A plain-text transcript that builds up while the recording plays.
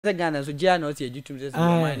The Ghana so Gia no see YouTube says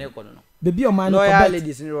mine econo. Baby o mine royal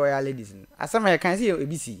ladies. Asama ya kan see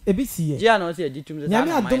ebisi. Gia no see YouTube says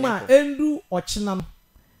nyame adoma endu ochina no.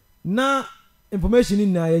 Na information ni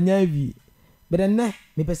na nya wi. But ne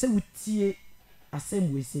me pese wutie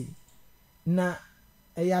asem we say. Na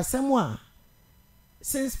asem a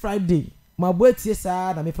since Friday my boy tie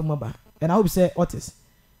sa na me fam ba. And I hope say Otis.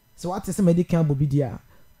 So what is medical bobidia?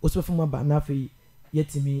 Also from ba na fe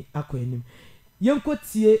yetimi akwanim. Yenko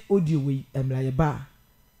tie audio we emla ye ba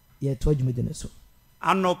ye to adwumade ne so.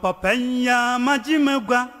 Anopa penya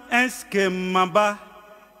majimegwa eske maba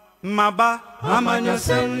amanyo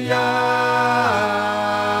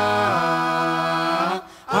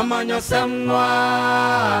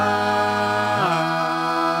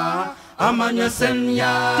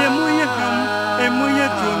semya temuye ham emuye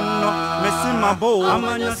tunno mesimabo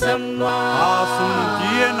amanyo semya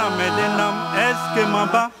asumjie na medenam eske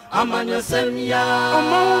maba amanyo semya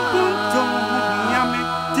omauntum nyame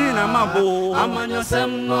tina mabo amanyo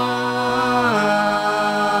semya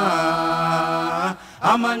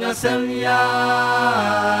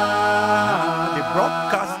the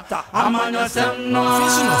broadcaster amanyo semya.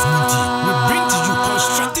 Offinso of Montie will bring to you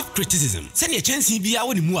constructive criticism. Send your chance bia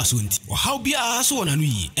woni mu asonti or how bia so wona no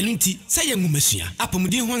yi enunti say ye ngumasua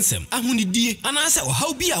apomuden honsem ahonidie anase or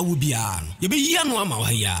how bia wo bia no ye be yi anu ama wa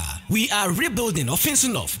ya. We are rebuilding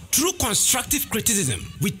Offinso of through constructive criticism.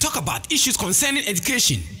 We talk about issues concerning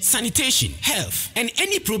education, sanitation, health, and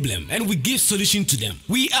any problem, and we give solution to them.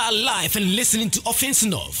 We are live and listening to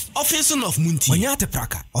Offinso of Montie. Wanyate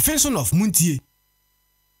praka, Offinso of Montie.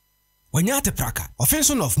 Wanyate praka,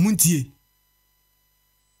 Offinso of Montie.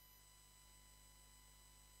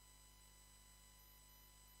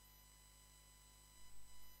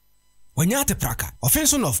 Wanyate praka,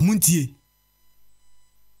 Offinso of Montie.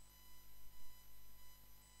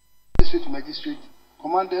 Magistrate,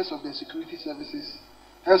 commanders of the security services,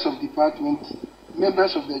 heads of department,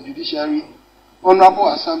 members of the judiciary,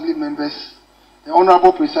 honorable assembly members, the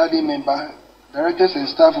honorable presiding member, directors and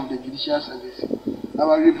staff of the judicial service,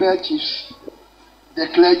 our revered chiefs, the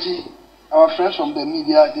clergy, our friends from the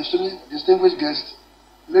media, distinguished guests,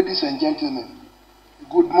 ladies and gentlemen,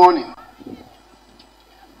 good morning.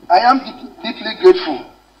 I am deeply grateful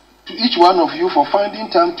to each one of you for finding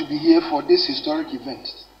time to be here for this historic event.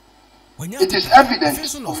 It is evident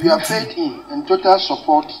of your faith in and total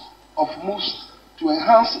support of moves to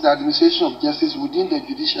enhance the administration of justice within the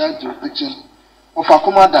judicial jurisdiction of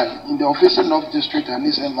Akufo-Addo in the Offinso North District and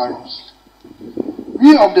its environs.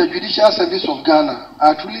 We of the Judicial Service of Ghana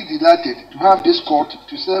are truly delighted to have this court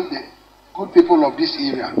to serve the good people of this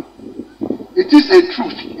area. It is a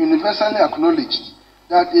truth universally acknowledged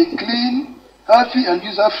that a clean, healthy and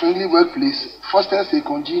user-friendly workplace fosters a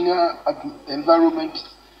congenial environment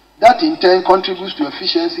that in turn contributes to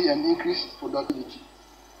efficiency and increased productivity.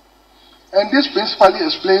 And this principally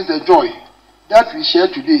explains the joy that we share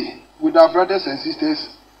today with our brothers and sisters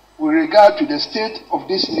with regard to the state of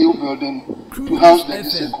this new building to house the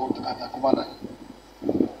District Court at Akufo-Addo.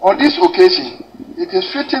 On this occasion, it is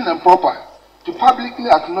fitting and proper to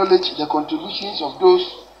publicly acknowledge the contributions of those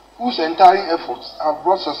whose untiring efforts have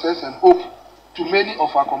brought success and hope to many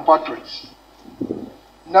of our compatriots.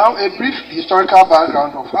 Now, a brief historical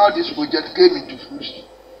background of how this project came into fruition.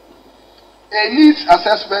 A needs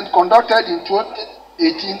assessment conducted in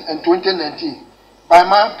 2018 and 2019 by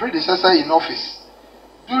my predecessor in office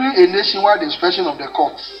during a nationwide inspection of the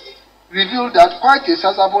courts revealed that quite a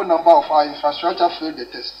sizable number of our infrastructure failed the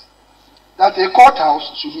test. That a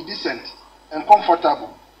courthouse should be decent and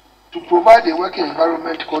comfortable to provide a working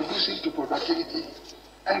environment conducive to productivity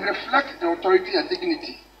and reflect the authority and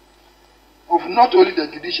dignity of not only the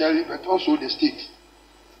judiciary but also the state.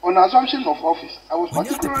 On assumption of office, I was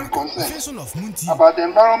particularly concerned about the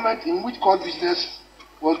environment in which court business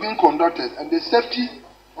was being conducted and the safety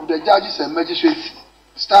of the judges and magistrates,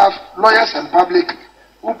 staff, lawyers and public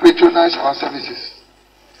who patronize our services.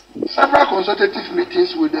 Several consultative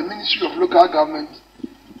meetings with the Ministry of Local Government,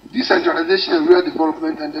 Decentralization and Rural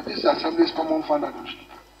Development and the Peace Assembly's Common Fund Administration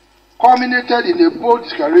culminated in a bold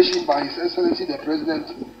declaration by His Excellency the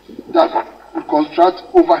President that would construct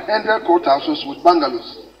over 100 courthouses with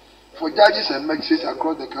bungalows for judges and magistrates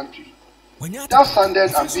across the country. That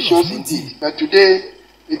sounded ambitious indeed, but today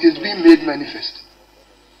it is being made manifest.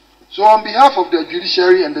 So on behalf of the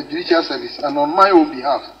judiciary and the judicial service, and on my own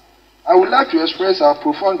behalf, I would like to express our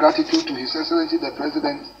profound gratitude to His Excellency the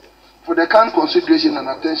President for the kind consideration and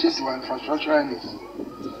attention to our infrastructural needs.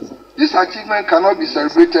 This achievement cannot be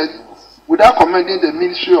celebrated without commending the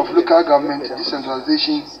Ministry of Local Government,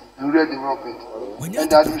 Decentralization and Rural Development and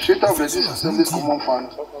the Administrator of the District Assembly's Common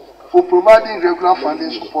Fund for providing regular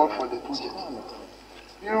funding support for the project.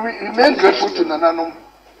 We remain grateful to Nananom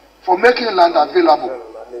for making land available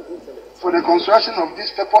for the construction of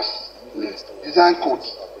this purposely designed court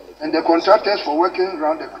and the contractors for working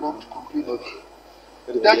around the clock to complete it.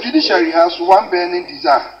 The judiciary has one burning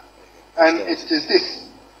desire, and it is this: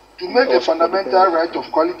 to make the fundamental right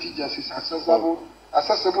of quality justice accessible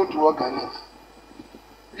to all Ghanaians.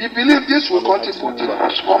 We believe this will contribute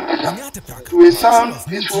to a sound,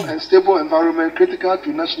 peaceful, and stable environment critical to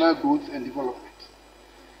national growth and development.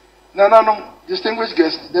 Now, distinguished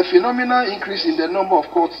guests, the phenomenal increase in the number of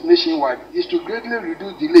courts nationwide is to greatly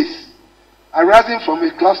reduce delays arising from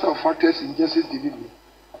a cluster of factors in justice delivery.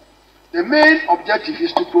 The main objective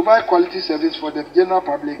is to provide quality service for the general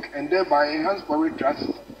public and thereby enhance public trust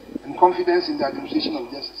and confidence in the administration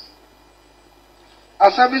of justice.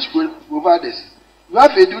 As service providers, we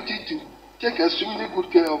have a duty to take extremely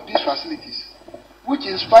good care of these facilities, which,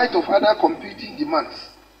 in spite of other competing demands,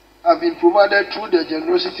 have been provided through the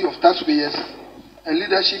generosity of taxpayers and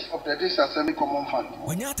leadership of the District Assembly Common Fund.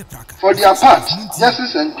 For their part,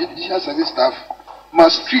 justice and judicial service staff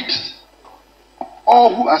must treat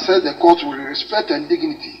all who access the court with respect and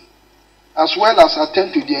dignity, as well as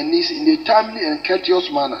attend to their needs in a timely and courteous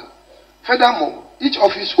manner. Furthermore, each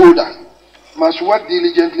office holder must work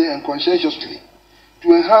diligently and conscientiously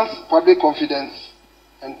to enhance public confidence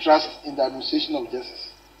and trust in the administration of justice.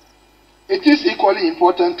 It is equally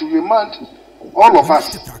important to remind all of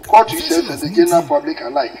us, court users and the general public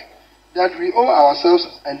alike, that we owe ourselves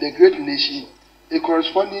and the great nation a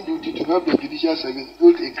corresponding duty to help the judicial service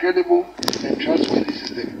build a credible and trustworthy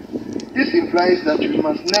system. This implies that we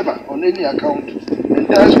must never, on any account,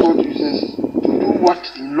 entice court users to do what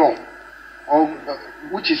in law or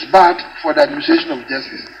which is bad for the administration of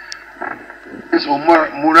justice or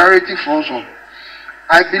morality fronts on.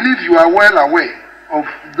 I believe you are well aware of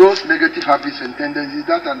those negative habits and tendencies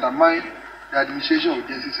that undermine the administration of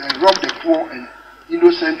justice and rob the poor and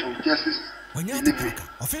innocent of justice delivery.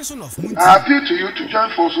 I appeal to you to join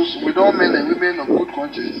forces with all men and women of good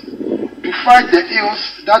conscience to fight the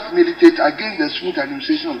ills that militate against the smooth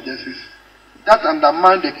administration of justice that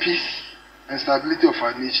undermine the peace and stability of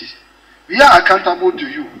our nation. We are accountable to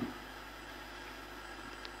you.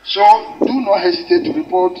 So do not hesitate to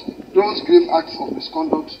report those grave acts of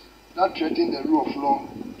misconduct that threaten the rule of law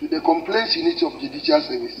to the Complaints Unit of Judicial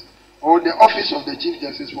Service or the Office of the Chief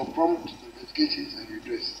Justice for prompt investigations and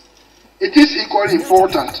redress. It is equally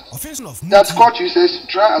important that court users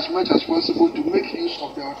try as much as possible to make use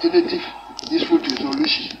of the alternative dispute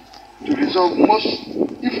resolution to resolve most,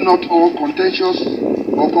 if not all, contentious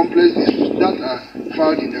or complex disputes that are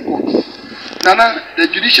filed in the courts. Nana, the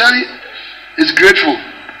judiciary is grateful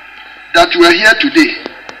that you are here today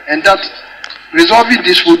and that resolving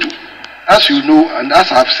dispute, as you know and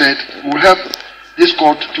as I've said, will help this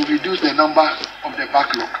court to reduce the number of the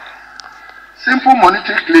backlog. Simple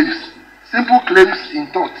monetary claims, simple claims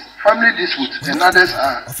in tort, family disputes, and others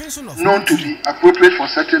are known to be appropriate for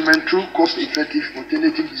settlement through cost-effective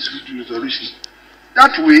alternative dispute resolution.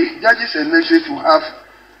 That way, judges and magistrates will have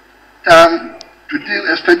time to deal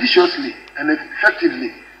expeditiously and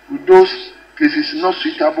effectively with those cases not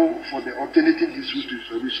suitable for the alternative dispute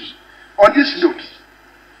resolution. On this note,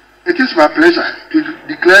 it is my pleasure to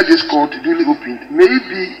declare this court duly opened. May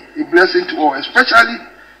it be a blessing to all, especially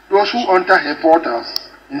those who enter her portals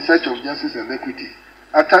in search of justice and equity.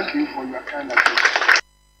 I thank you for your kind attention.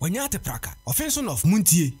 Offinso of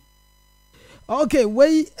Montie. Okay,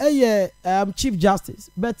 we Chief Justice,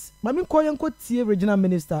 but Mami Koyanko Tie Regional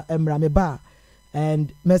Minister Emrameba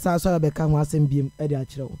and Mesa Soya Beka Wasen Bim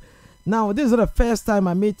Ediachiro. Now, this is not the first time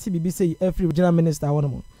I made TBB every regional minister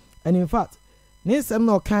one. And in fact, this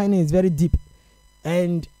kind is very deep.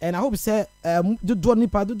 And I hope say do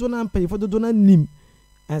nipa do not pay for do not nim.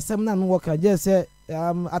 And some non worker just say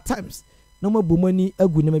at times no more bumoni a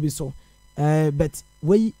good maybe so. But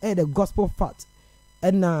we had a gospel fact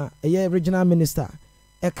and a regional minister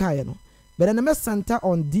a kayano. But I never center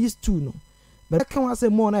on these two no. But I can't say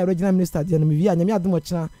more na regional minister than me via nyame adom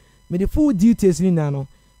china me the full details ni nano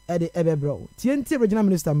e de ebe bro. TNT regional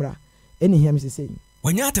minister mra any hear me say.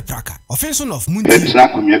 Wanyate praka Offinso of Montie na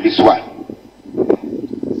akonya biswa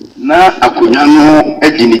na akonya no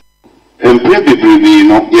agini empre bebrebe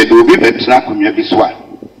no ye do bi betra akonya biswa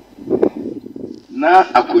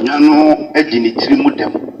na akonya no agini tiri mu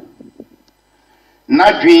dem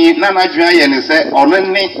na dwen aye ne se ono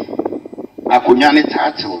ne akonya ne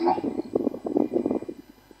title no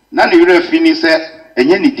na ne yure fini se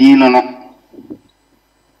enye ni din no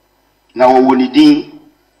na wo ni din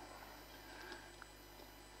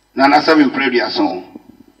na na seven previous song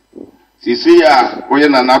Sisi ya oye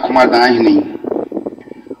na nakuma dahini.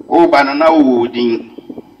 O banana wudin.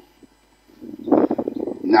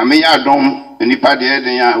 Na me ya dom nipa de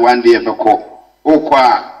den ya one day beko. O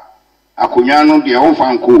kwa akunya no de o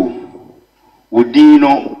fanko. Wudin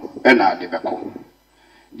no na de beko.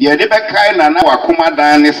 De de bekai na na wakuma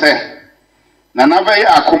dan ne se. Na na be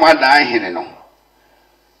ya akuma dan hene no.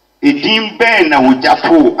 Edin ben na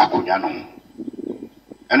wujapo akunya no.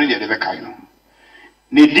 Eno de bekai no.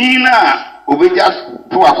 Ne din na obeja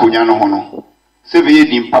to akunya no ho no. Se be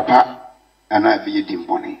din papa ana be din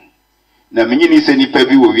bone. Na menyini se nipa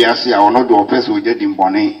bi wo wiase a ono do opese oja din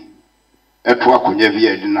bone. Eto akunya bi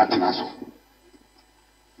edi na tena so.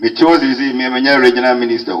 Me chose zi me menya regional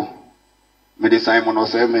minister o. Me de Simon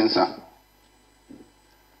Osei Mensa.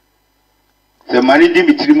 Se mani di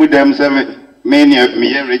mitirimu dem se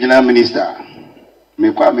me regional minister.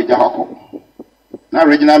 Me kwa me jahako. Na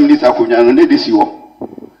regional minister akunya no ne desi wo.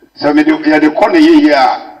 Se me de ya de kone ye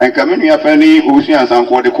a enka me nua fa ni osu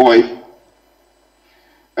ansanko de koi.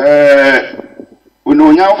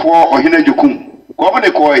 Unonyafo ohina jukum. Ko ba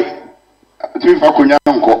de koi. Tumi fa kunya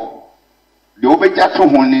nko. De obeja to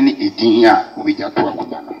ho ni edin a obeja to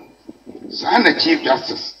akunya no. Sana Chief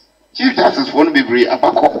Justice for no bebre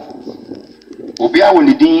abako. Obi a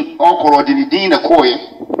woni din okoro de din na koye.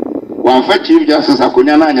 Wan fa Chief Justice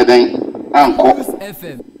akunya na anya dan anko.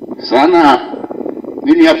 Sana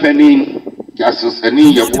mini apeni Justice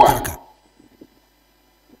ani yeboa.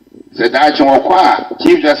 Se da chon kwa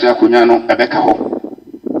Chief Justice akunya no ebeka ho.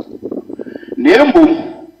 Nembu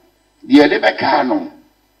de beka no.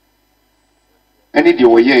 Ani de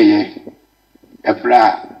oyeye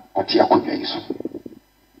ebra oti akunya yiso.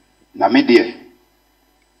 Na me de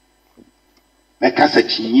meka sa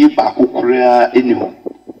chinyi ba kokura eni ho.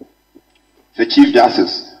 Se Chief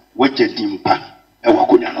Justice waje dimpa e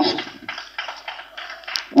wakunya no so.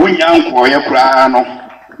 Wunya nkoye kura no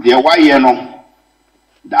de waye no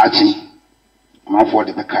dachi amafo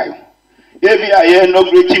de bekayo. Ebi aye no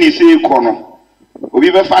grechi se iko no.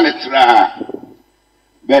 Obi be fa ne tra.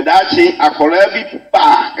 Be dachi akora bi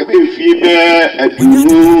pa ebe fie be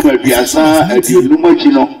adunu aduasa adunu machi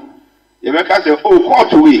no. Ye beka se o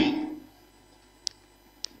court we.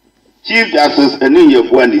 Chief Justice eni ye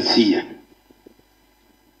bo ani siye.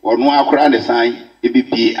 Onu akora ne san ebi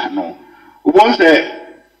bi ano. Ubon se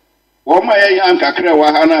Woma yan kakra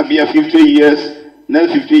wa hana bia 50 years,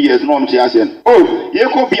 next 50 years no mti asen. Oh, ye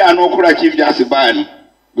ko bia no kura Chief Justice ban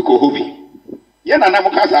because hobi. Ye na na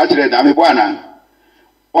muka sa akire da me bwana.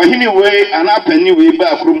 Ohini we ana pani we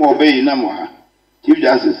ba akuru mo be na mo ha. Chief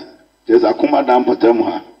Justice, there's a kuma dam patam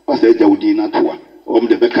ha. O se jawdi na toa. O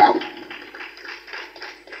mde beka.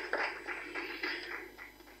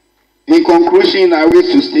 In conclusion, I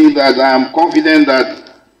wish to state that I am confident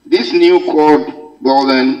that this new court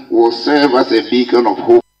building will serve as a beacon of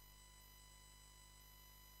hope.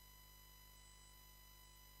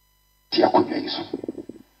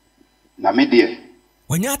 Na media.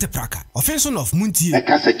 Wanyate praka. Offinso of Montie.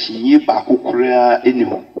 Eka sa chinyi ba kokura eni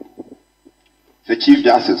ho. The Chief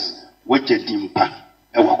Justice waje dimpa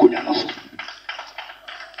e wakunya no so.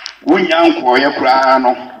 Wunya nkoye kura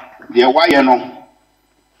no de waye no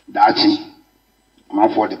dachi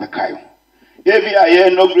amafo de bekayo. Ebi aye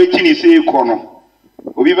no grechi ni se iko no.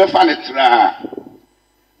 Obi be fa ne tra.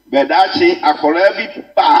 Be dachi akora bi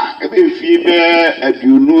pa ebe fie be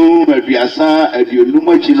adunu aduasa adunu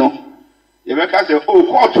machi no. Ye beka se o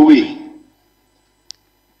court we.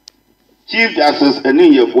 Chief Justice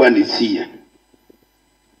eni ye bo ani siye.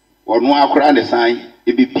 Onu akora ne san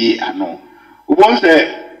ebi bi ano. Ubon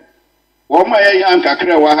se woma ye yan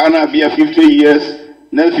kakra wa hana bia 50 years,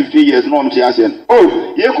 next 50 years no mti asen.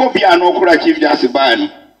 Oh, ye ko bi ano kura Chief Justice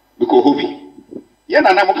ban because hobi. Ye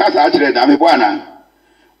na na muka sa akire da me bwana.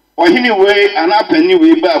 Ohini we ana pani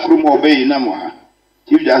we ba akuru mo be na mo ha.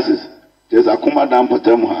 Chief Justice, there's a kuma dam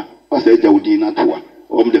patam ha. O se jawdi na toa.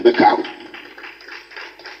 O mde beka.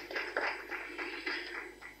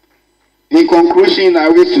 In conclusion, I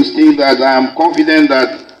wish to state that I am confident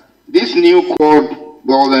that this new court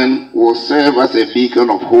building will serve as a beacon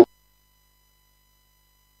of hope.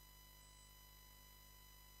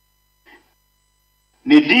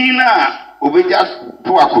 Nidina obeja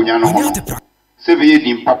to akunya no ho. Se be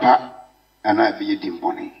din papa ana be din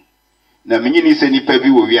bone. Na menyini se nipa bi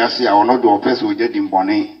wo wiase a ono do opese oja din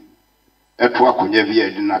bone. Eto akunya bi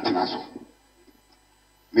edi na tena so.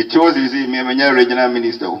 Me chose zi me menya regional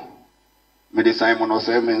minister o. Me de Simon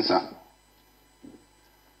Osei Mensa.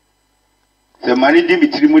 Se mani di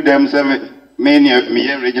mitirimu dem se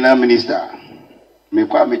me regional minister. Me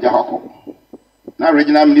kwa me jahako. Na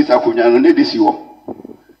regional minister akunya no ne desi wo.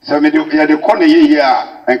 So me ya de corner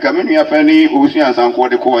here and come in here penny ocean and for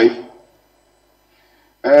the koi.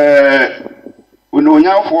 We know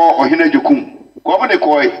now for or hina jukum. Come the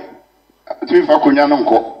koi. Three for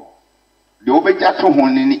kunyanonko. The obejato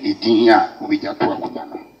honey idinya obejato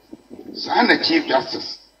akunyano. Sign the Chief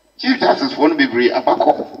Justice. Chief Justice won't be brave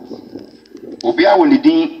abako. Obia will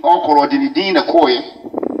need all color the dean a koi.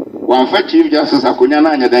 One for Chief Justice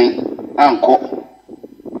akunyana and then uncle.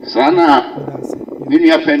 Sana.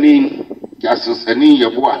 Many are penny justice and in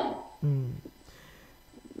your boy.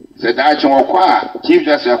 Said I Chief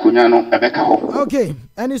Justice Akunyano, Abeka. Okay,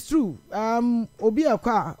 and it's true. Obia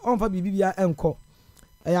car on for Bibia Enco.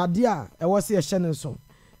 A idea, I was here Shannon song.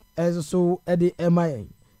 As so at the MIA.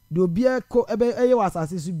 Do beer co ebe was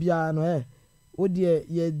as bia no eh. O dear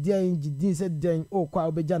ye dear in said den o kwa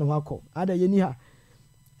obejan wako. Ada yeniha.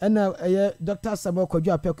 And now Dr. Saboko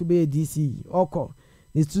Japekube DC oko.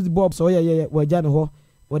 The street bob so yeah we jan ho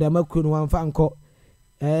we da makru no amfa nko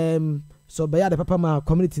so be ya the papa ma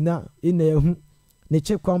community na in ne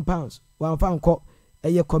check compounds we amfa nko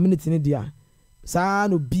community ne dia sa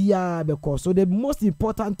no bia be ko. So the most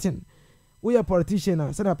important thing we are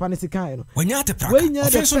politician say na panisi kan no when you the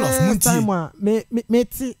Offinso of Montie me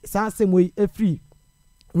ti sa asem we free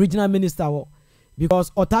regional minister wo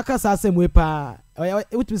because otaka sa asem we pa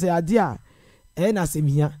we to say idea na asem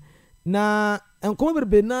hia na enkomo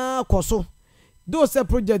berbe na koso do se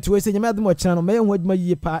project we se nyame admo chana no me hu adwuma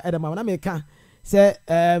yie pa edema na me ka se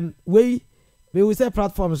we say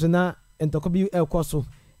platforms na entoko bi ekoso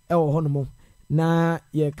e wo hono na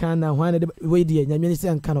ye kan na hwan de we de nyame ni se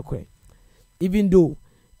nka no kwe even though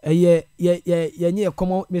ye nye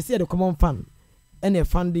common me say the common fund and a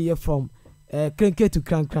fund ye from crank to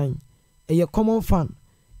crank ye common fund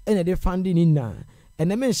and the funding in na and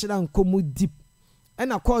me nshira nkomu deep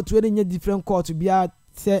and a court we nye different court be a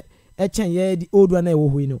say e chen ye the old one e wo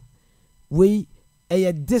hoi no we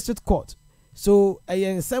a district court so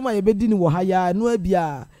nsem a ye bedi ni wo ha ya no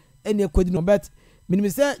abia ene kwadi no bet minimi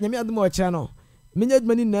say nyame adom o kira no menya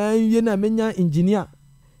admani na ye na menya engineer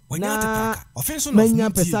na menya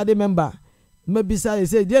presided member maybe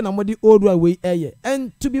say dey na modi old one we eye.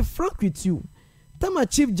 And to be frank with you tama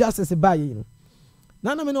Chief Justice ba ye no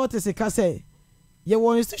na me no what say ka say ye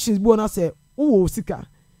won institutions bo na say wo sika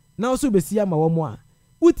na so be si ama wo mo a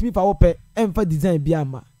utimi pa wo pe emfa design bi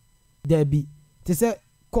ama there be te say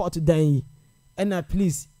court dan and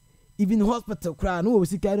please even hospital cry no wo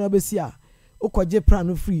sika no be si a okoje plan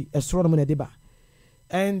no free esoro no na deba.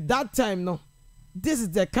 And that time no this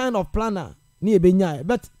is the kind of planner ni ebenya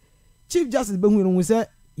but Chief Justice be hu no say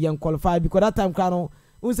yen qualify because that time cry no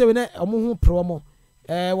we say we na omo hu promo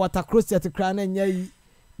water crosset cry na nya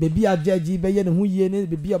baby a judge be ye ne hu yie ne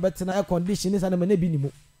baby obetena air condition is na me na bi ni mu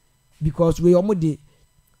because we omo de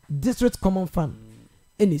district common fund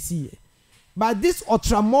any see but this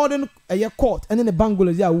ultra modern court and then the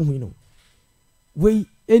bungalows ya hu no we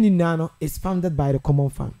any nano is founded by the common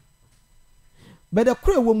fund but the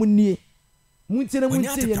crew wo mu nie muntie na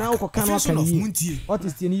muntie ye na wo kan wa kan yi what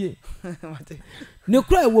is tie ne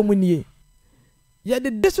crew wo mu nie ye the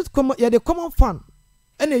district common ye the common fund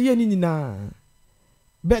and ye ni na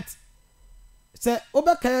but say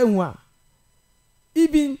obeka hu a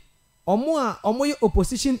even omo ye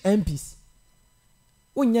opposition MPs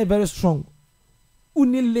unye very strong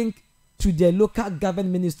uni link to the local government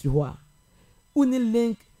ministry ho a uni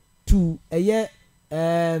link to the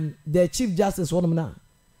Chief Justice one na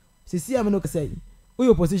sisi am no say we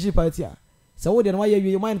opposition party a so we dey na why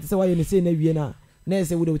you mind say why you say na wie na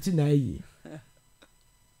say we dey uti na yi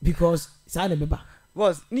because say na beba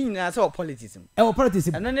was ni na say politics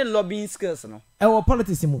and then lobbying skills no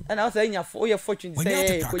politics mu and I say nya for your fortune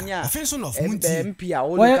say konya Offinso of Montie MP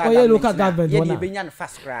a local government one be nya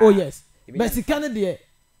fast cry oh yes but sikane de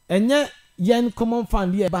enye yen common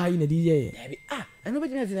fund ye ba yi na di ye eno be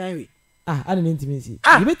nya na we ana intimacy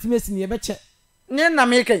you bet me sin ye be che ne na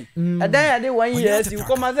me kai adan ya de 1 year you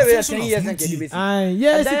come as we 10 years and get basic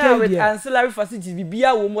yes with ancillary facilities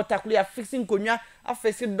bibia wo motakulia fixing konwa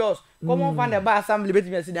afixing doors common fund the bar assembly bet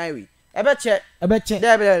me sin dan we e be che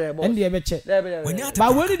there and e be che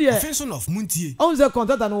but when dey Offinso of Montie on the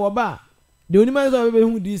contract and wo ba the only man so be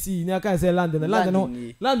hu DC ni aka say land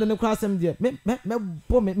no cross them there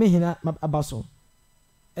me hina abaso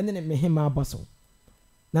and then me hima abaso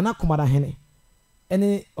na komada hene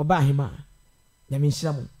ene oba hima nyame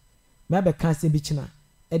nhira mo me be kan se bi kina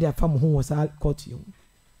e de afa mo ho wo sa court yo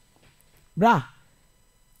bra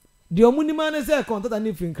de omuni man say contract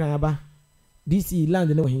and free kran aba DC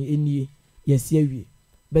land no he enie yes awie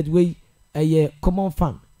but we common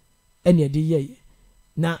fund ene de ye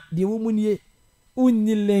na de wo munie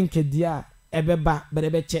unni link dia ebeba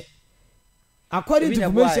but check according to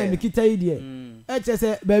information me kita yi there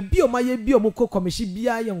say be o maye bi o moko commission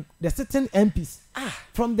bia the certain MPs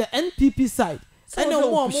from the NPP side and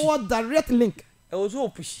more direct link e was so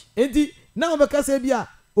push enti na we ka say bia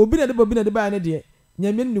obi na de ba na de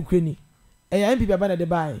nyame nukreni e ya MPP ba na de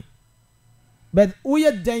ba but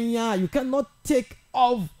we den ya you cannot take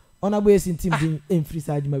off on a base in team in free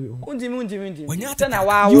side ma we unti na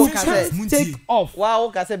wa you can take off wa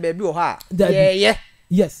ka say baby o ha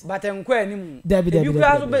yes but enkwa anim David you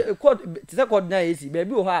can to say code na esi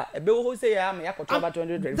baby o ha ebe wo say ya me yakoto ba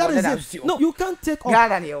 220 no you can't take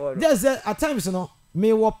off there's at times you know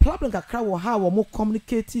me wo problem kakra wo ha wo mo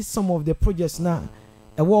communicate some of the projects now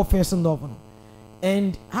a war facing of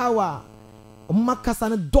and how makasa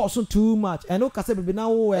no doesn't too much and no kasa be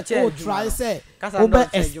now try say over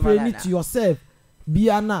explain it to yourself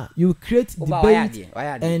biana you create debate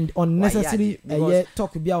and unnecessary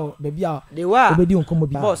talk bia they were obedi onkomo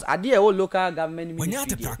bia boss ade e local government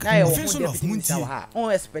ministry na e Offinso of Montie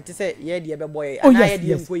on expect say ye de be boy ana ye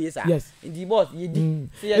de enkoye sa ndi boss ye di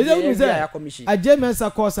say ya commission ajemensa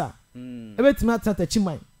kosa ebetima tata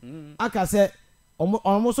chiman aka say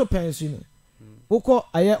omo so pension uko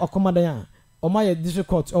aye okomadan a omo ye district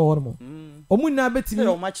court o hormo omu na betimi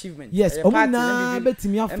o achievement yes omu na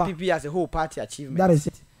betimi afa MPP as a whole party achievement that is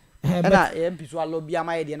it but MP so lobby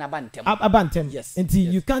ama de na abantem yes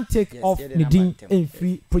until you can't take off the din in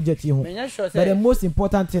free project you but the most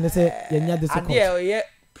important thing is say yenya this court ade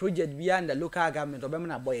project beyond the local government obem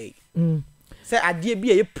na boy say ade bi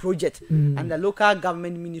a project and the local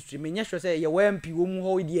government ministry menya sure say ye MP wo mu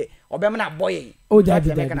ho die obem na boy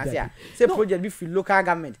say project bi fi local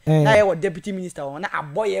government na ye deputy minister na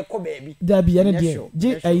aboye ko baby da bi ene die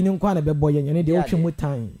je ayi ni kwa na be boy ene de otwe mu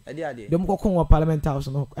tan de mu kokon wa parliament house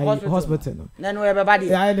no hospital no na no ye be body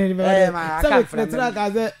say fretra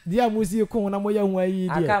ka say dia musi kon na mo ya hu ayi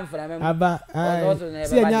die aba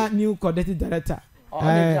see nya new coordinating director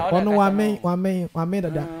ono wa men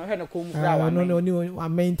dada no wa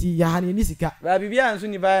men ti ya hani ni sika ba bibia nso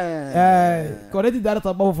ni ba correct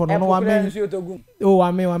director ba for no wa men o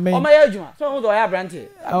wa men o ma ya adwuma so wo do ya brante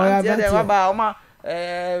de wa ba o ma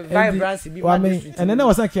vibrance bi wa men ene na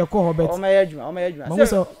wasa ke ko hobet o ma ya adwuma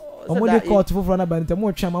so o mo de court foforo na ba nte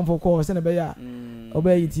mo twa manfo ko se na be ya o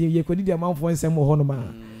ba yi ti ye ko di manfo nsem ho no ma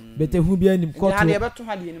bete hu bia nim court ha de be to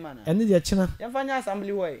ha de ni ma na ene de china ya fanya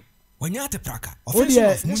assembly way Wanyate praka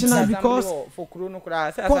Offinso of Montie because for krono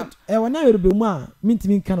kura say asam wana yoruba mu a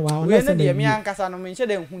mintimi kan wa we na de me ankasa no me nche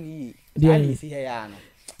de hu ni yi si he ya no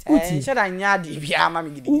nche da nya de bia ma me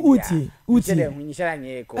gidi uti de hu nche da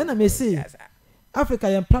nya ko na me say Africa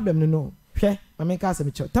yam problem no hwe ma me ka say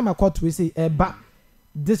me chọ tama court we say eba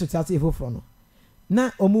district ase efofro no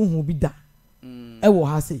na omu hu bi da e wo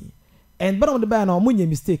ha say and but on the buy na omu nya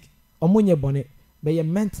mistake omu nya bone be your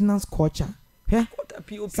maintenance culture hwe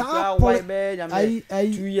POP why be jam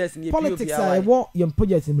 2 years in the politics I want your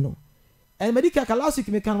project him no and medical last week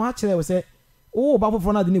me can wa kire we say oh ba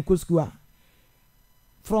for na de ne school a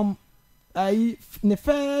from the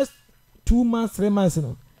first 2 months 3 months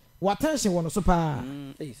no what tension one so pa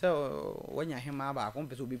so when you him ba ko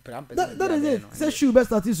pese obi pram that is it say shoe best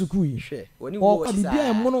start school yi hwe woni wo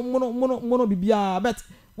bibia mono bibia but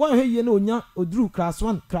one he ye na onya odru class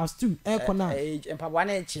 1 class 2 e kona empabwa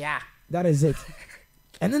na chia that is it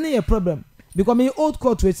and then a problem because me old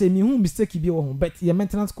court we say me who mistake be wo but your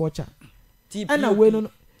maintenance culture and na we no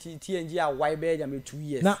TNG a why be jam 2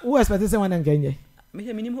 years na who expect say one ngenye me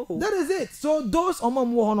say minimum ho that is it so those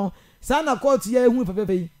omam wo no say na court ya hu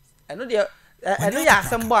pepepe eno de eno ya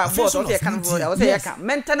assemble board o say kan for o say ya kan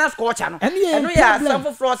maintenance culture no eno ya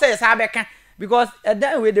assemble for say sa be kan because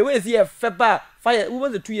that way the way see fepa fire we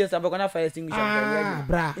was the 2 years abekona fire extinguisher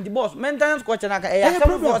in the boss maintenance culture na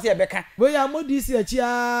assemble for say be kan we ya modi si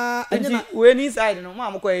achia enya we ni side no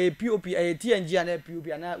ma ko POP TNG and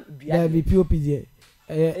POP na bia be POP there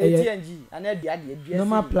TNG and bia de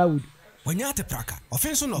normal plywood Wanyate praka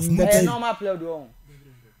Offinso of Montie normal plywood on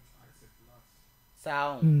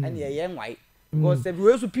sound and ye nwai because if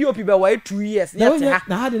we so POP be why 2 years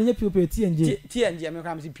na ha de nye POP TNG me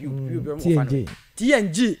kam si POP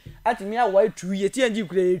TNG ati me why 2 years TNG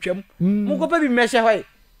kure etwam mo ko pa bi measure hwai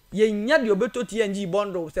ye nya de obeto TNG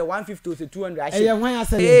bundle say 150 say 200 a share hwan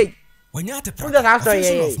asale Wanyate praka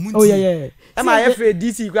Offinso of Montie oh yeah am I afraid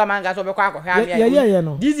DC kura man ga so be kwa akwa yeah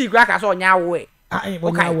no DC kura ka so nya wo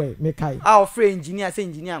wonya we me kai our friend engineer say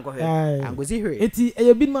engineer anko he angozi here eti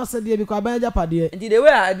e bi ma say de bi kwa ban japade enti the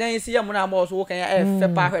way dan see am na mo so wo kan ya fe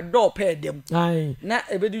pa hwe do pa dem na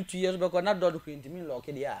e be do 2 years be ko na do do kwenti mi lock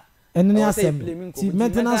de a ɛno ne asɛm ti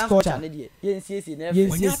maintenance culture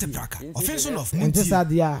Offense of Montie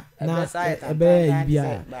sadia na ebe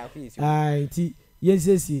bia ai ti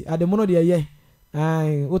yensesi ademono de ye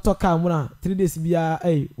ai utoka mu na 3 days bia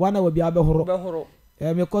ai 1 hour bia behoro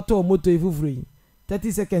me koto moto ifufuru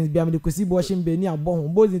 30 seconds bia me kosi washing be ni abo ho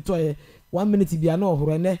bozi to ye 1 minute bia na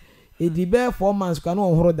ohoro ne edi be 4 months ka na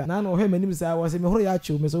ohoro da na ohwe manim sa wase me horo ya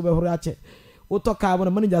che me so be horo ya che utoka mu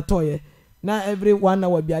na manager to ye na every 1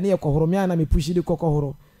 hour bia na ye kohoro me na me push di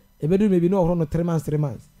kokohoro ebedu me bi no ohoro no 3 months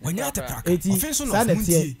Wanyate praka offense of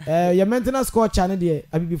Montie your maintenance culture ne de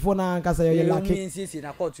abi before na nkasa ye lake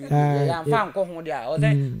na court ya fa nko ho de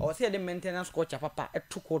o say the maintenance culture papa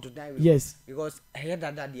eto court dan yes because here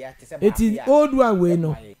dada de ate say eti old one we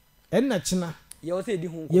no en na china ye o say di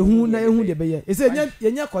hu ye hu na ehu de be ye e say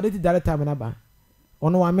nya court director me na ba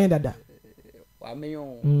ono wa men dada wa men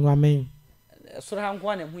yo wa men sura han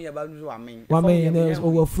kwa na hu ye ba nu wa men ne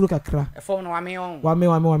o furu kakra e fo no wa men yo wa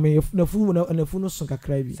men na fu no so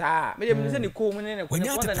kakra bi sa me de say ne ko mu ne ko ne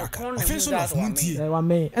ko na kon na offense of Montie wa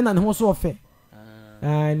men e na ne ho so ofe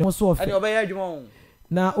ne ho so ofe ani obeya adwuma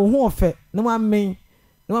na o ho ofe na wa men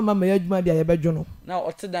na ma ya adwuma dia ye bedwo no na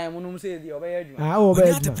otedan mu no say dia obeya adwuma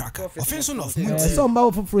obeya adwuma offense of Montie so mba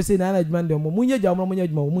wo fufuru say na adwuma de mo munye ja mo munye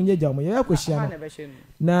adwuma munye ja mo ye akohia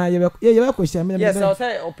na ye akohia me yes so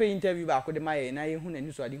say o pay interview ba ko de maye na ye hu na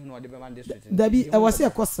ni so ade hu na ode be man district dabi e wase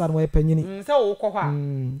akosra no ye panyini say wo kɔ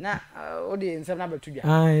hɔ na o de nsɛm na betu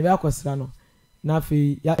dwa be akosra no na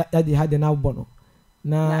afi ya de ha de na bo no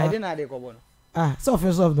na ade na de kɔ bo no so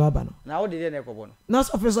offense of no aba no na o de na kɔ bo no na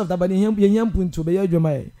so offense of da ba ni ye nyampu ntu be ye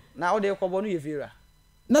adwuma ye na o de kɔ bo no ye fiura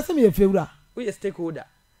na se me ye fiura o ye stakeholder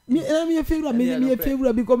me ye fiura me ye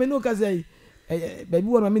fiura because me no ka say baby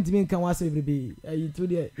one moment me kan wa say every ayi to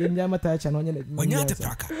de ye nya mata cha no nya na Wanyate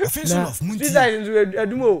praka offense of Montie presided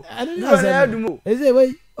adumo adumo eze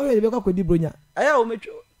we o ye be kwa kodi bronya aya o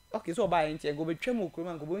metwo okay so ba yin tie go betwam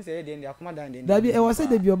okroma nko bo say de ndi akoma dan de dabi e wa say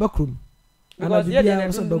de bi obakrum because ye de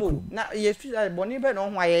na ye presided boni be no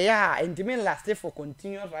ho aye ya intimi last for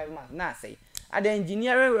continuous 5 months na say ad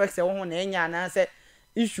engineering work say wo ho na enya na say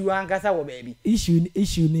issue ankasa wo baby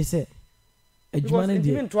issue ni say adwuma na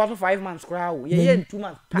de 5 months kra wo ye 2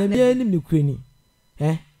 months na me ni mkreni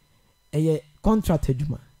eye contract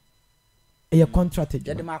adwuma eye contract adwuma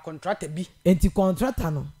ye de ma contract bi enti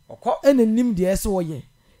contractor no okọ enanim de ese wo ye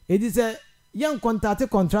edi say yan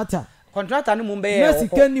contractor no mumbe ye na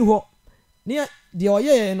sika ni ho ni de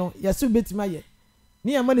oye no yeso betima ye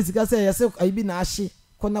ni ya mani sika say yeso ayibi na ahye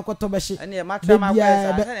kona koto be hye ene ma tra ma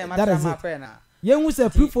kwesa ene ma tra ma kwe na ye hu say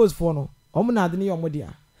prefos for no omo na ade ni omo dia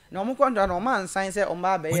na omo contract no man sign say omo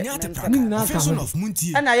ba ye offense of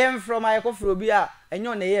Montie ana ye from ay ko fro bi a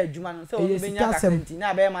enyo na ye adwuma no say omo be nya kakenti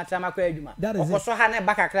na ba ye ma tra ma kwa adwuma okoso ha ne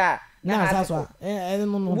bakakra na asaso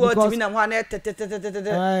no because wo timi na ho na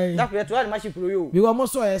tetetetetete da ko yeto ma shipro yo bi wo mo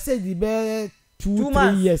so e say di be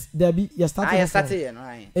 2-3 years there be you started ye no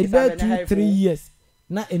ai e be 2-3 years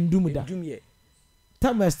na endum da ye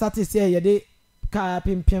time started say ye de ka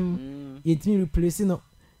pimpim ye timi replace no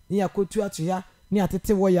ni yakotu atu ya ni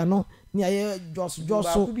atete wo ya no ni aye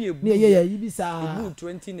joso ni ye yibisa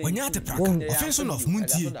Wanyate praka offense of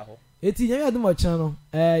Montie eti nya ya dum chan no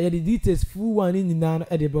ye the details full one ni nyina no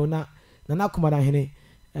e de be na komada hene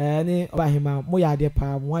ni oba hema mo ya de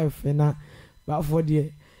pa mo wife na ba for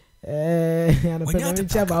de ana pe na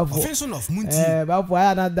ncha ba for offense of Montie ba for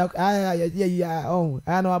ya na da ya on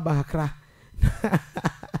ana wa ba hakra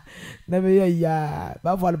na be ya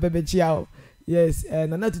ba for pe be chia yes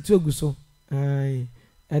na tutu eguso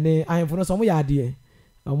ane ahemfo no so mo ya de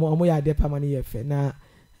omo ya de pa mani ye fe na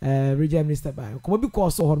regional minister ba komo bi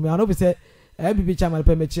course ho no no be say bibi chairman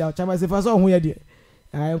pe me chia chairman se fa so ho ye de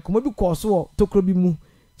komo bi course wo tokro bi mu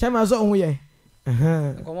chairman so ho ye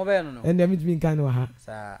komo be no ende mi timi kan no ha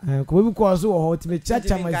sa komo bi course wo ho timi chia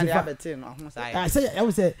chairman se fa say I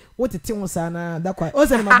say what tete ho sa na da kwa o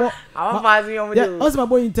se na mabo o se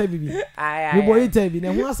mabo interview bi we boy interview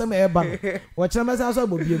na ho asem e ba no wo chairman sa so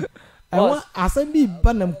bobiem ewa asem bi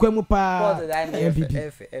ba nam kwamu pa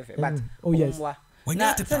MVP but oh yes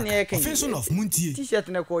Wanyate praka offense of Montie t-shirt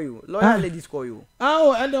na call you lawyer ladies call you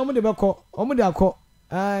and omo de beko omo de akọ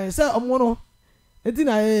say omo no enti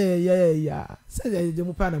na ya say de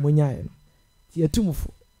mu pa na monyae no ti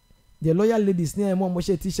atumfo the lawyer ladies na mo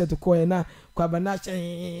she t-shirt call na kwabana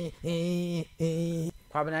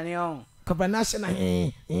kwabana ne on kwabana she na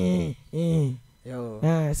yo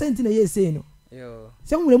say enti na ye say no yo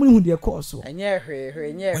say mo mu hu de course so enye hwe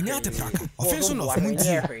Wanyate praka offense of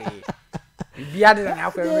Montie bia de na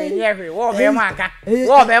akwa enye hwe wo be ma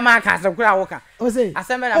aka so kura wo ka o say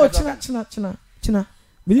asembe na oh china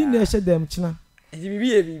bili na she dem china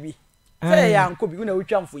bibi say ya nko bi na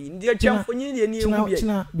wotwa mfonyi ndi atwa mfonyi ne ni ewu bi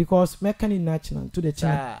china because mechanic na china to the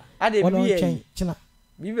china ade bi china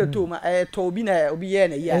bibi to ma to bi na obi ye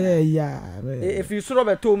na ya if you soro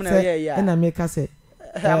be to na ye ya na make say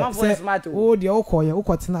am for smart o de okoye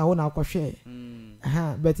ukotena wo na akohwe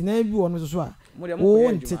but na bi won so a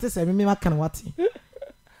o ntete se me maka na wate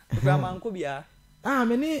grandma nko bia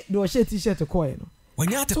me ni do share t-shirt koye no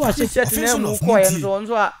wanya te t-shirt na mu koye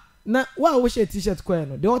nso a na wa wo share t-shirt koye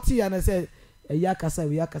no de oti ya na say ya kasa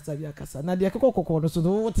na de kokoko no so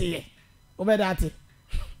do oti o be date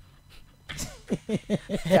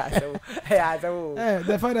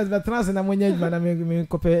the finance but trans na monye na me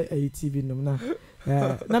kope TV no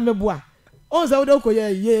na me boa on za wo ko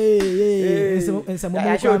ye ensa mo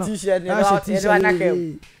ko t-shirt no na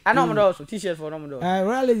ke ana mo do so t-shirt for no mo do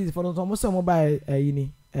really for no so mo buy ni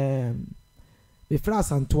the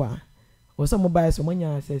France Antoine o so mo buy so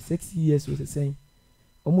manya say 6 years o say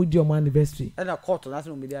o mo di o anniversary na court na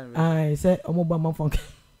so mo di anniversary say o mo ba man fon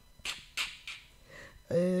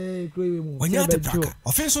wanya te praka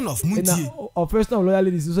Offinso of Montie Offinso of loyal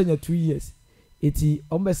ladies so nya 2 years eti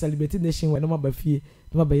o be celebrate nation we no ma ba fie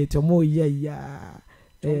no ma ba yete mo ya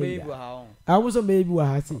I was a baby wa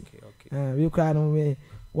hati we cry no me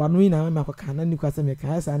wanu na me makoka na ni kwase me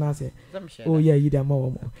ka sa na se o ya yi da ma wo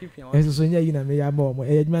mo eso so nya yi na me ya ma wo mo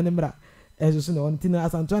e adwuma ne mra eso so na on tina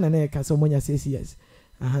asanto na na ka so mo nya 6 years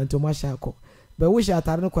to ma sha ko be wo sha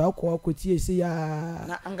tare no ko tie se ya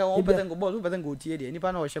na anga wo beten go boss wo beten go tie de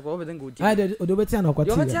nipa na wo sha ko wo beten go tie ai de odo beti na ko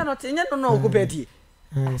tie yo beti na tie nya no go peti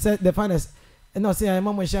say the finest no say I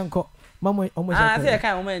mama shanko mama omo shanko say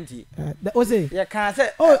kan moment o say ya kan say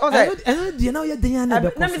o say eno die na o ye den na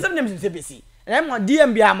be ko na me sem nem se besi na mo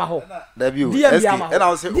DM bia ma ho da bi o eski na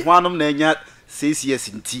o say hwanom na nya 6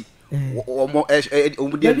 years nti omo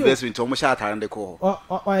omo di investment omo sha atare de ko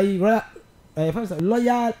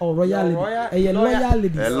loyal or royal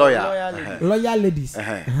ladies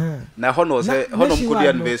na hono say hono ko di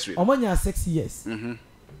anniversary omo nya 6 years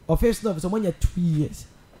Offinso of omo nya 2 years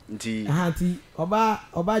nti nti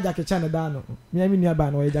oba Jackie Chan da no me ni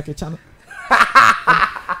aba no Jackie Chan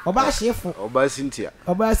oba chef oba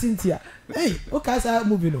Cynthia hey o ka sa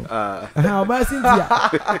movie no oba Cynthia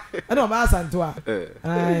na oba Santo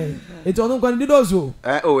ai eto no kwani dozo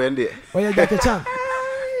o ende o ye Jackie Chan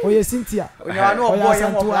o ye Cynthia o ya no boy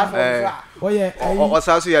Santo o ye o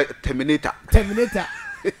sa so ya Terminator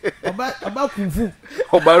oba kung fu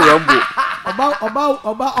oba Rambo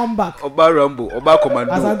oba ombak oba Rambo oba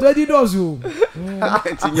Commando asanto edi dozo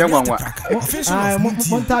ntinya nwanwa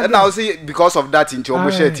Montie and now see because of that into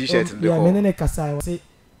omo share t-shirt de ko yeah menene kasa say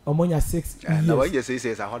omo nya 6 years na when you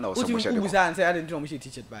say how na omo share de ko say I didn't omo share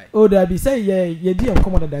t-shirt buy o da bi say ye di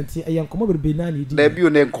enkomo da danti e enkomo be na ni di da bi o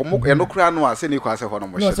na enkomo e no kura no a say ni kwa say ho na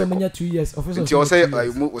mo share no so omo nya 2 years Offinso nti o say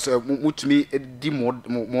mutumi di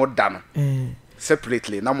mo da no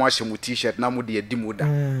separately na mo ahye mo t-shirt na mo de di mo da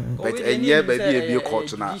but enye ba bi e bi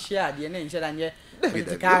court na share de na nche da nye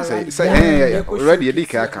say already e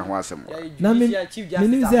dika aka ho asem na me chief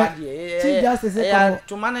justice ya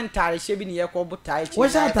to man ntare hye bi ne ye ko butai chi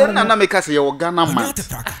na make say ye Ghana man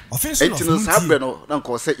Offinso sabre no na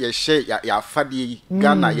ko say ye hye ya afade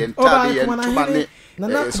Ghana ye ntade ye ntuma ne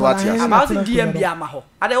so atia about DMB ama ho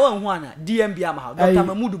ade wan hu ana DMB ama ho Dr.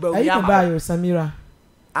 Mamudu ba wi ama ayi ba yo Samira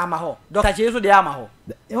ama ho Dr. Cheso de ama ho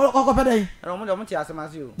ko pede ro mo ti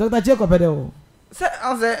asemase o Dr. Cheso ko pede o se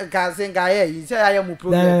on se ka se nga ye se aye mu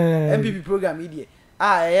program MPP program idie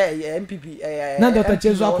MPP na Dr.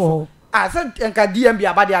 Cheso akọ se nka DMB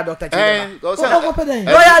abade a Dr. Cheso ko pede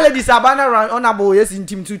royal ladies abana honorable yes in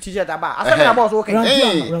team 2 t-shirt aba ase na boss o kan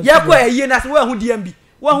ye ko ye na se we hu DMB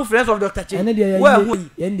we hu friends of Dr. Cheso we hu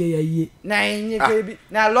ye ndie ye na nye kebi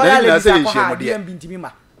na royal ladies akọ DMB ntimi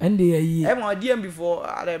ma ende ye e mo DM before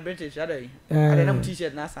the British ade na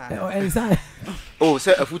t-shirt na sa oh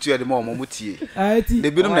say afutu ye de mo mutie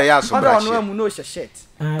de binum na ya so bra che no mu no shirt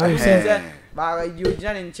ba you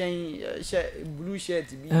jani nchen blue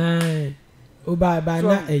shirt bi o ba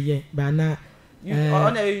na eye ba na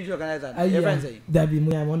on e you organizer your friends say dabi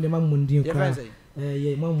mu ya mo de mamundi your friends say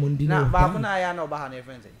ye mamundi na ba ko na ya na ba ha na your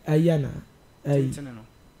friends say ayana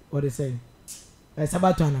what they say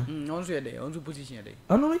Sabatana. On so position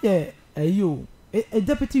there. No you a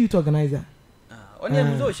deputy youth organizer. On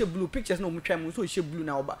you so blue pictures no mu twam so she blue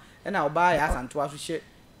na oba na oba ya asanto aso she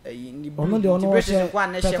in the blue share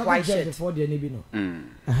one na she white shirt before the bi no.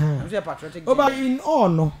 I'm say patriotic. Oba in all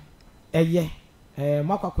no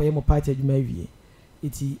makwakoye mo party adwuma wie.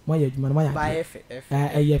 Iti mo ya adwuma no mo ya. Ba F. F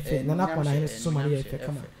na nakona hin so ma ya F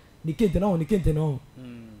kama. Ni kente no.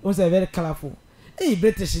 On say very colorful. Hey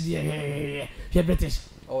British there. Here British.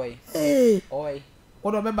 Oi. Oi.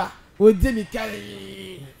 What remember? We did me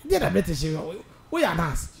carry. Did a better show. We are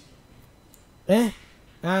nice.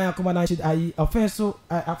 I come on, I Offinso,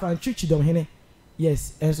 I found church dom hene.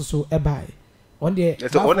 Yes, and so a buy. One day,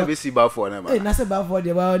 it's a one of us about for them. That's about for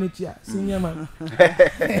the about it, senior man.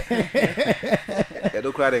 I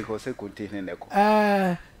don't cry because I contain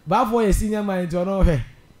an Bafo a senior man to know her.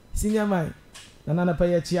 Senior man. Nana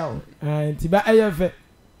pay a chiao. And Tiba Ayaf.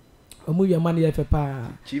 A movie money for pa.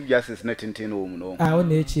 Chief Justice Netting no. I want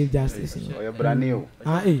the Chief Justice. Or your brand new.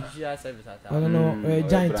 I don't know, a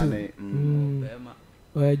giant too.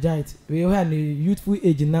 Or a giant. We had a youthful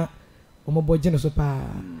age now. Omo boy generous pa.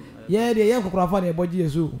 Yeah, the young crowd a body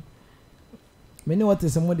as well. Many what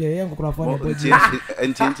is some of the young crowd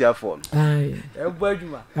and change your phone. Aye, A word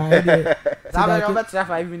you are. I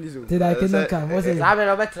 5 minutes. did I can come? Was it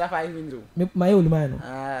Robert 5 minutes? my old man?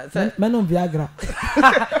 Man on Viagra.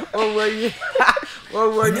 Oh, were you?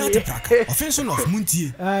 Oh, were you? Offinso of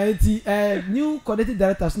Montie. New Coordinating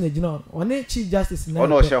Director, Snedge, on Chief Justice.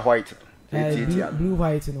 No, share white. Blue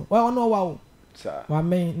white, you know. Well, no, wow. Wa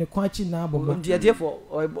men ne kwachi na bobo dia for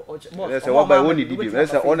let's say what by one did let's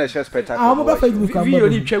say on a share spectacle mo ba Facebook video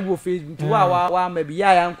ni twagu Facebook wa ma bi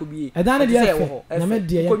ya yanko bi e dan dia na me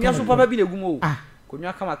dia ko nyaso papa bi na gumo ko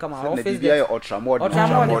nya kama office dia ultramod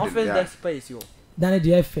office desk space yo dan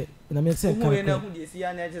dia efe na me say kan we na hu dia si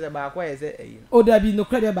ya na je ba ko ye say eyi o da bi no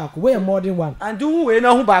credit ba ko we more than one and hu we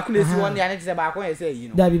na hu ba ko na si won ya na je ba ko ye say eyi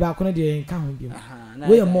no da bi ba ko na dia nka hu bi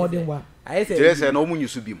we more than one I say no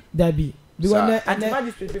munyusu bi da bi bi wona and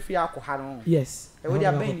magistrate be fia ko ha no yes e we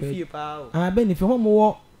dia ben ni fie pa o ben ni fie ho mo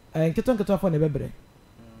wo nketo afọ na bebre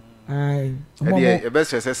ai mo e be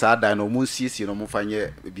say sa dan no mu siesie no mo fanye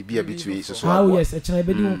bibia betumi so oh yes e chena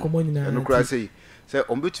be di won komo nyina no kura say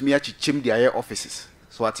on betumi achichem dia ye offices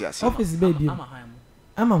so what you say office baby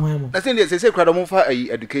ama hwan mo na say kura do mo fa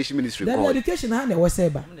education ministry call education ha na we say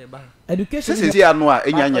ba education say anu a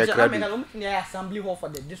enya kra bi assembly hall for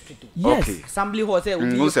the district yes assembly hall say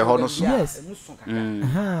we say ho no so yes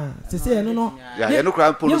say no ya no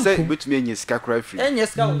kra polo say betumi enya sika kra free enya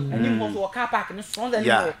sika ani mo so car park ni so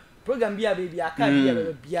that program bia baby aka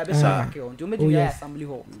bia be sa ke on to me assembly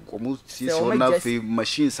hall komu si na fe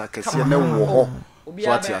machines akese na wo ho so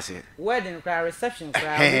what you say wedding cry reception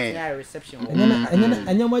reception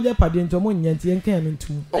enya moja pade nto mo nyantie nkan no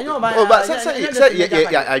ntum ba say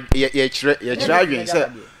ye chire adwen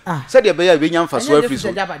say de be ya be nya mfa so afri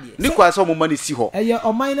so ni kwa so mo mani si ho eye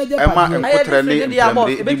oman na je pade enkotra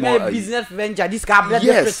ni business venture this cabinet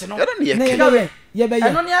district no ye be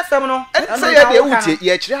eno ni asem no say ye de wutie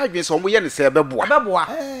ye chire adwen so mo ye ne se be boa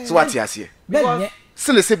so what you say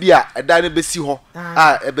sile se bia da na be si ho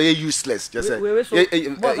e be useless just say ye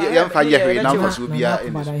mfa ye hwe na mfa so bia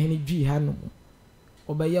eni dwi ha no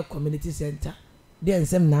o be ye community center de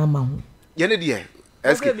ensem na ama ho ye ne de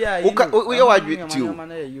eske o ye wadwe ti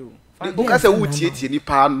o ka se wutie ni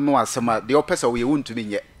pa no asema de o pesa wo ye wuntumi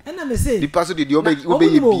nye ena me say di paso de obe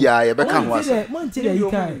ye bia ye be ka ho asa Montie de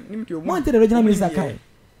ikai Montie de original minister kai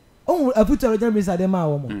o afutu original minister de ma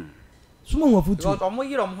wo mo suma ho afutu o mo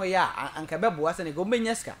yiro mo ya anka be bo ase ne go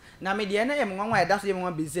menya ska na me de na ye mo nwa e da so ye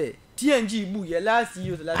mo be say TNG bu ye last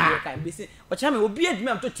year kan be say o cha me obi adumi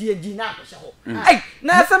am to TNG na ko she ho ai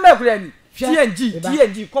na asa me kura ni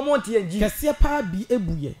TNG common TNG kese pa bi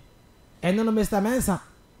ebuye eno no Mr. Mensa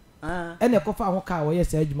ene ko fa ho ka wo ye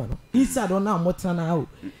say adwuma no isa do na mo tena na ho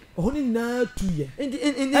ho ni na tuye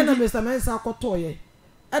ene Mr. Mensa ko to ye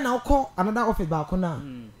ena ko another office ba ko na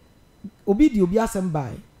obi di obi asem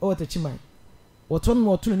bai o te chiman woton no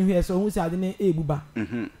woton ni hwe so hu si ade ne ebuba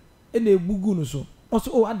ena ebugu no so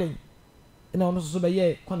oso o aden ena ono so be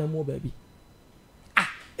ye kona mu ba bi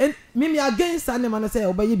and mimi against anema na say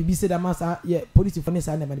obaye bibi say da masa ye police for ne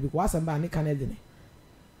say anema because asem ba ne kan e de ne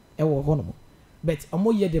e wo ho no but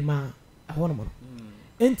omo ye de ma ho no mo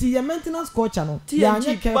enti ye maintenance culture no ya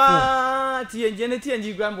anye careful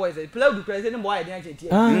TNG grand boys play do president boy dey anye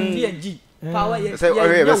TNG power ye say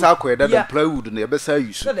o be sa ko da plywood na ye be sa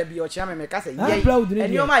use so da bi o chia me ka say ye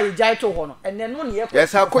eni o ma ye jai to ho no ene no ne ye ye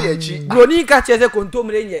sa ko ye chi broni ka che say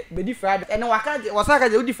kontomre nye be di friday ene wasa ka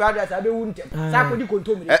je udi friday asa be wu ntem sa ko di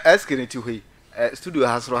kontomre eskene ti hoi studio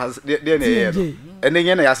has de ne ye ene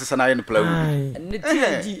nye na ya sesa na ye no plywood ene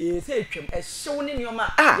TNG say twem e hyew ne ne o ma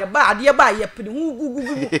ye ba ade ba ye pede hu gugu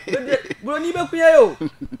broni be kuya yo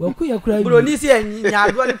wa kuya kura broni si nya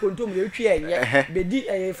ado ne kontomre twi enye be di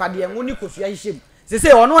fade enwo ni kosua hyem se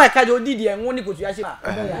say ono e ka je odi di enwo ni kosua hyem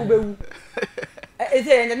u be wu e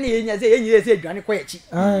say enye ne ye nya say enye say adwane kwa yechi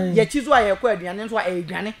yechi so aye kwa aduane so aye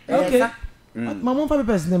adwane okay mama fa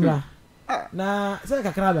papers ne bra na say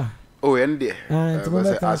kakra ba Oh, and there.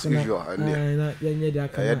 As usual.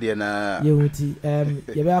 You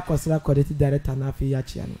be a consular coordinating director na fi ya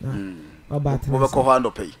chia na. About we ko ho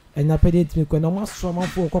ando pay. And I paid it me when almost from a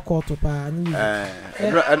for court to pa ni.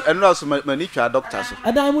 And also many doctor so.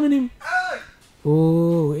 And I nim.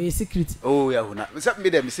 Oh, a secret. Oh, yeah, na. Me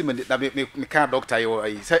dem see me can doctor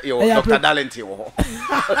you say you Dr. Dalenti wo.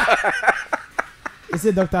 Is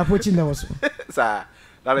it Dr. Pochi na was? Sir,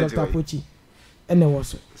 Dalenti. Dr. Pochi. And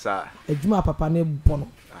was. Sir. Ejuma papa ne bono.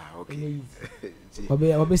 Ah, okay.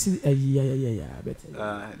 Obesi yeah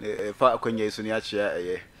better. Fa akonya isu ni achia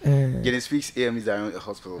Guinness Fix AM is a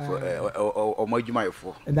hospital for or Majuma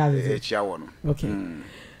for. That is chia one. Okay.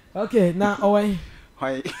 Okay, now away.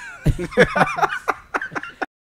 Hi.